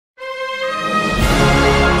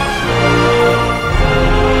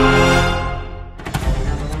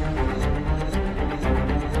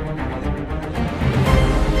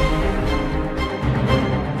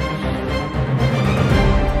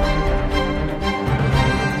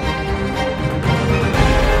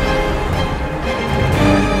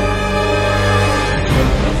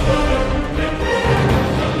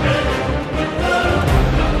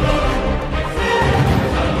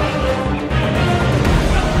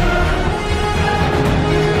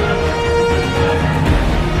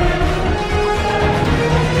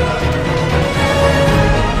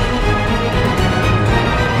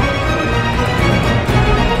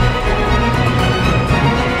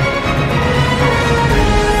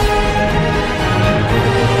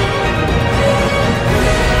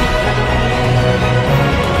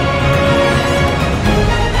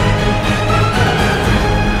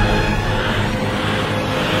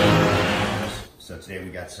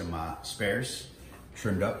some spares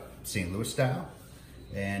trimmed up St. Louis style,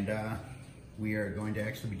 and we are going to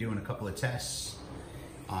actually be doing a couple of tests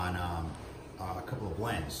on a couple of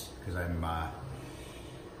blends, because I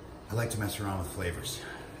like to mess around with flavors.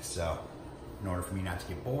 So in order for me not to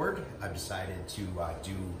get bored, I've decided to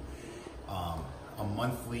do a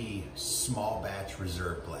monthly small batch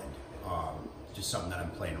reserve blend. Just something that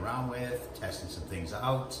I'm playing around with, testing some things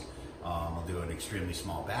out. I'll do an extremely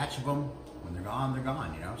small batch of them. When they're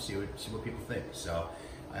gone, you know, see what people think. So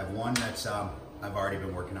I have one that's I've already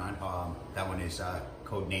been working on. That one is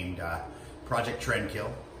codenamed Project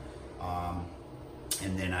Trendkill.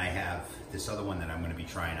 And then I have this other one that I'm going to be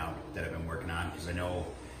trying out that I've been working on, because I know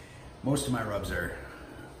most of my rubs are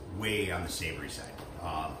way on the savory side.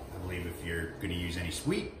 I believe if you're going to use any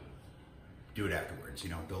sweet, do it afterwards. You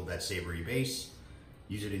know, build that savory base,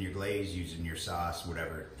 use it in your glaze, use it in your sauce,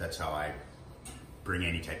 whatever. That's how I bring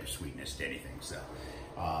any type of sweetness to anything. So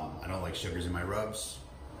I don't like sugars in my rubs.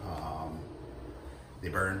 They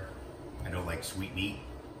burn. I don't like sweet meat.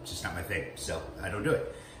 It's just not my thing, so I don't do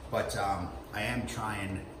it. But I am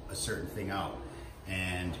trying a certain thing out,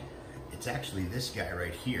 and it's actually this guy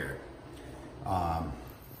right here. So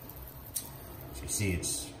you see,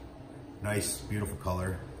 it's nice, beautiful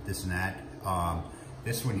color, this and that.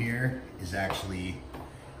 This one here is actually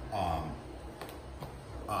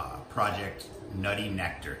Project Nutty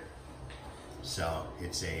Nectar. So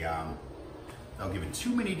it's a, I'll give it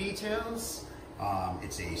too many details.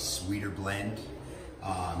 It's a sweeter blend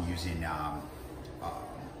using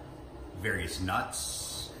various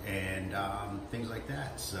nuts and things like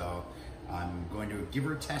that. So I'm going to give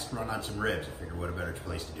her a test run on some ribs. I figured what a better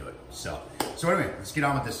place to do it. So anyway, let's get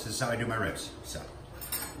on with this. This is how I do my ribs.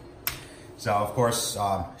 So of course,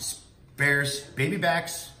 spares, baby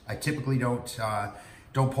backs, I typically don't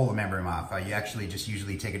pull the membrane off. I actually just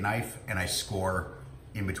usually take a knife and I score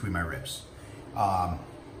in between my ribs.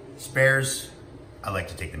 Spares, I like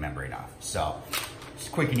to take the membrane off. So it's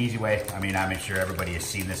a quick and easy way. I mean, I'm sure everybody has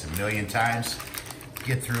seen this a million times.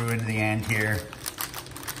 Get through into the end here.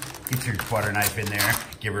 Get your butter knife in there.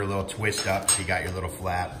 Give her a little twist up so you got your little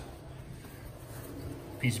flap.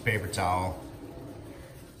 Piece of paper towel.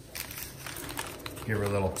 Give her a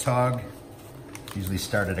little tug. Usually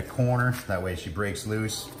start at a corner. That way she breaks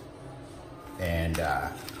loose. And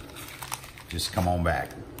just come on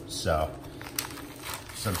back. So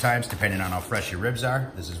sometimes, depending on how fresh your ribs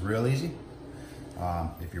are, this is real easy.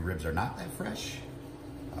 If your ribs are not that fresh,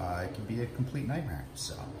 it can be a complete nightmare.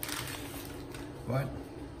 So, but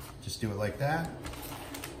just do it like that.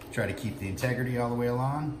 Try to keep the integrity all the way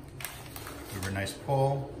along. Give her a nice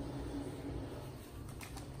pull.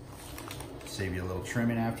 Save you a little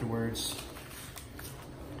trimming afterwards.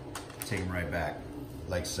 Take them right back,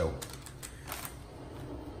 like so.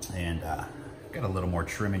 And got a little more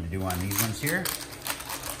trimming to do on these ones here.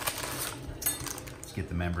 Let's get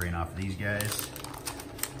the membrane off of these guys.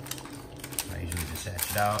 I usually just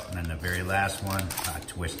hatch it out, and then the very last one, I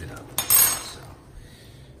twist it up. So,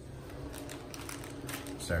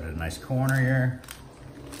 start at a nice corner here.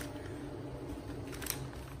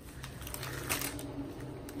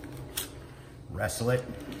 Wrestle it.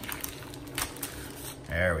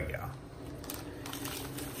 There we go.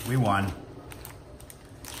 We won.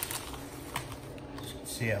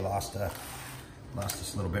 See, I lost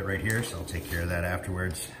this little bit right here, so I'll take care of that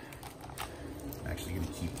afterwards. I'm actually going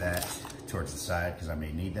to keep that towards the side because I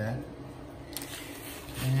may need that.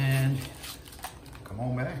 And come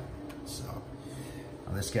on back. So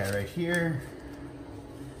now this guy right here,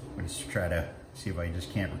 I'm going to try to see if I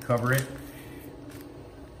just can't recover it.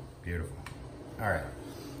 Beautiful. All right.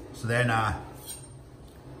 So then I'd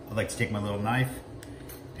like to take my little knife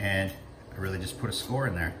and I really just put a score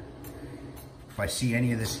in there. If I see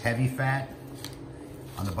any of this heavy fat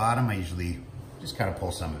on the bottom, I usually just kind of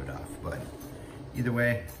pull some of it off. But either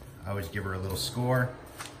way, I always give her a little score.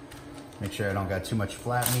 Make sure I don't got too much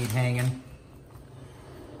flat meat hanging.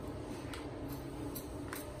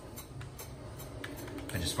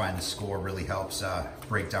 I just find the score really helps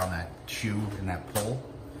break down that chew and that pull,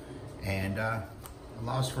 and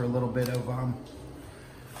allows for a little bit of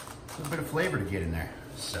flavor to get in there.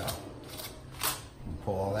 So we'll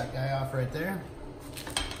pull all that guy off right there,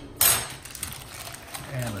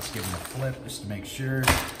 and let's give him a flip just to make sure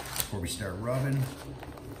before we start rubbing.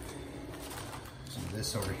 Some of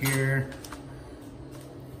this over here.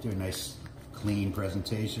 Do a nice clean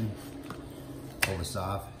presentation. Pull this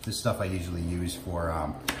off. This stuff I usually use for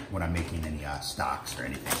when I'm making any stocks or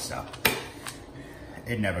anything, so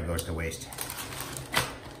it never goes to waste.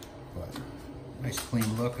 But nice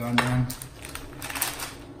clean look on them.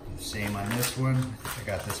 Do the same on this one. I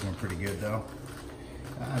got this one pretty good though.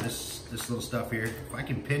 This little stuff here, if I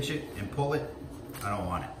can pinch it and pull it, I don't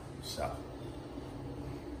want it, so.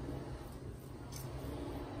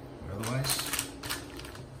 But otherwise,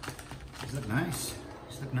 these look nice.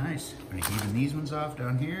 These look nice. I'm gonna even these ones off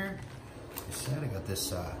down here. Like I said, I got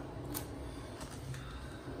this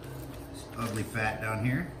ugly fat down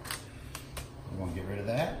here. I'm gonna get rid of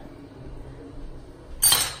that.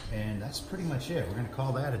 And that's pretty much it. We're gonna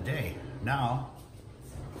call that a day. Now,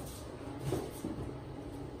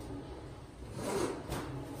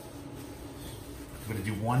 I'm gonna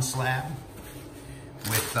do one slab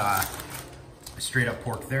with straight up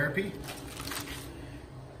pork therapy.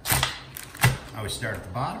 I always start at the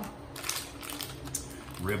bottom,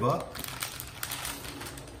 rib up,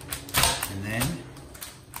 and then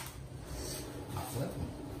I'll flip them.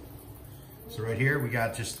 So right here, we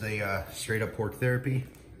got just the straight up pork therapy.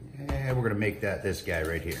 And we're gonna make that this guy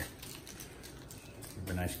right here.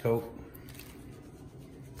 Give a nice coat.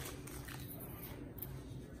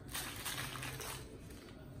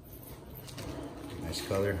 Nice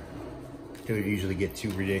color. Don't usually get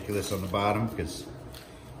too ridiculous on the bottom because it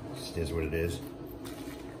just is what it is.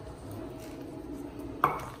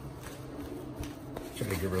 Try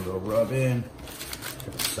to give her a little rub in.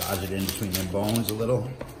 Massage it in between them bones a little.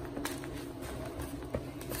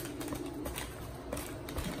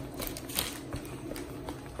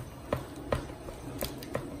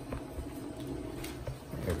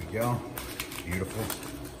 There we go. Beautiful.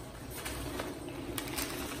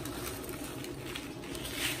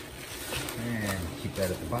 And keep that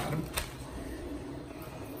at the bottom.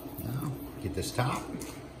 Now, get this top.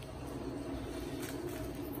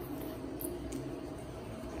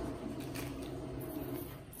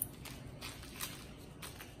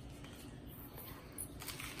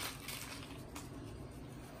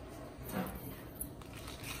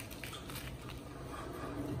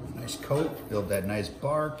 Nice coat, build that nice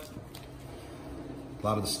bark. A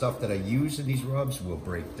lot of the stuff that I use in these rubs will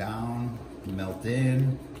break down, melt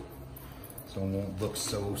in, so it won't look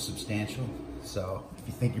so substantial. So if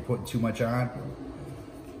you think you're putting too much on,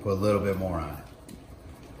 put a little bit more on it.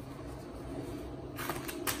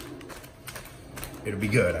 It'll be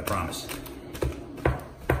good, I promise. I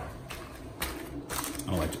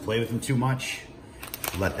don't like to play with them too much.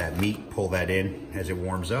 Let that meat pull that in as it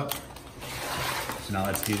warms up. So now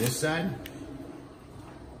let's do this side.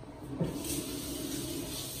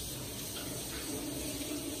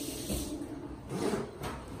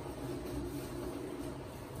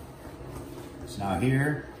 So now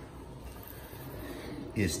here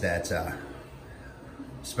is that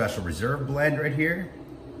special reserve blend right here.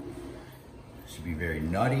 Should be very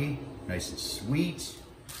nutty, nice and sweet.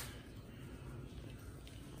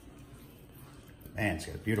 Man, it's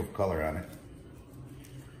got a beautiful color on it.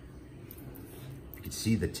 You can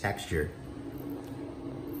see the texture.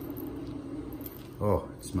 Oh,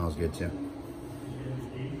 it smells good too.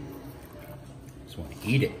 Just want to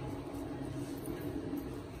eat it.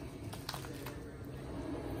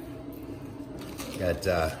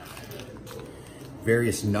 Got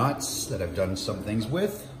various nuts that I've done some things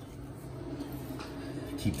with.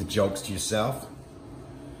 Keep the jokes to yourself.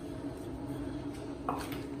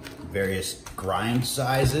 Various grind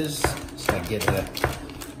sizes, so I get a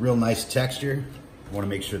real nice texture. I want to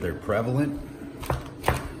make sure they're prevalent.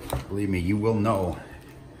 Believe me, you will know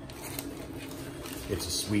it's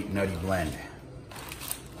a sweet, nutty blend.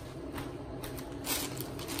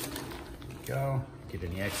 Go. Get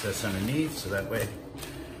any excess underneath, so that way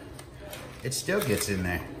it still gets in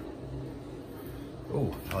there.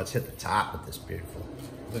 Oh, now let's hit the top with this beautiful.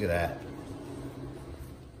 Look at that.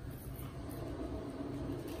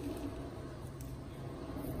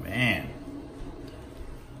 Man.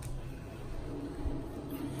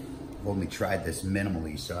 I've only tried this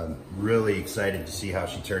minimally, so I'm really excited to see how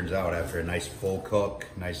she turns out after a nice full cook,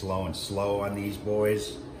 nice low and slow on these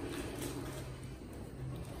boys.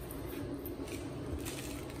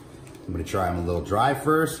 I'm gonna try them a little dry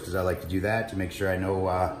first because I like to do that to make sure I know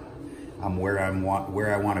I'm where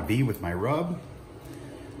I want to be with my rub.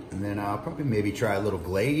 And then I'll probably maybe try a little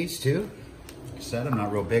glaze too. Like I said, I'm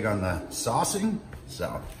not real big on the saucing,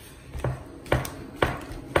 so if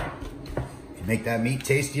you make that meat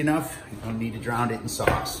tasty enough, you don't need to drown it in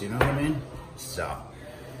sauce, you know what I mean? So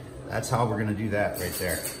that's how we're gonna do that right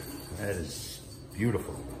there. That is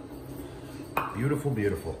beautiful. Beautiful,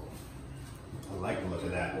 beautiful. I like the look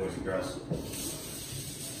of that, boys and girls.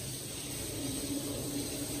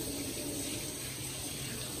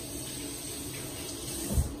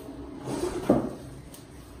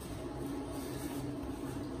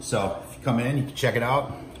 So if you come in, you can check it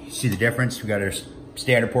out. You see the difference. We got our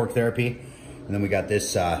standard pork therapy, and then we got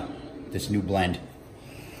this this new blend.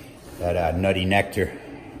 that nutty nectar.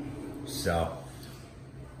 So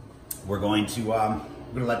we're going to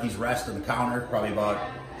let these rest on the counter, probably about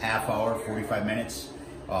half hour, 45 minutes.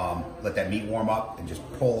 Let that meat warm up and just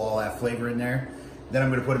pull all that flavor in there. Then I'm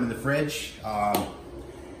going to put them in the fridge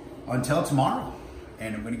until tomorrow,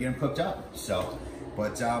 and I'm going to get them cooked up. So,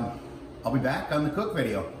 but I'll be back on the cook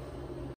video.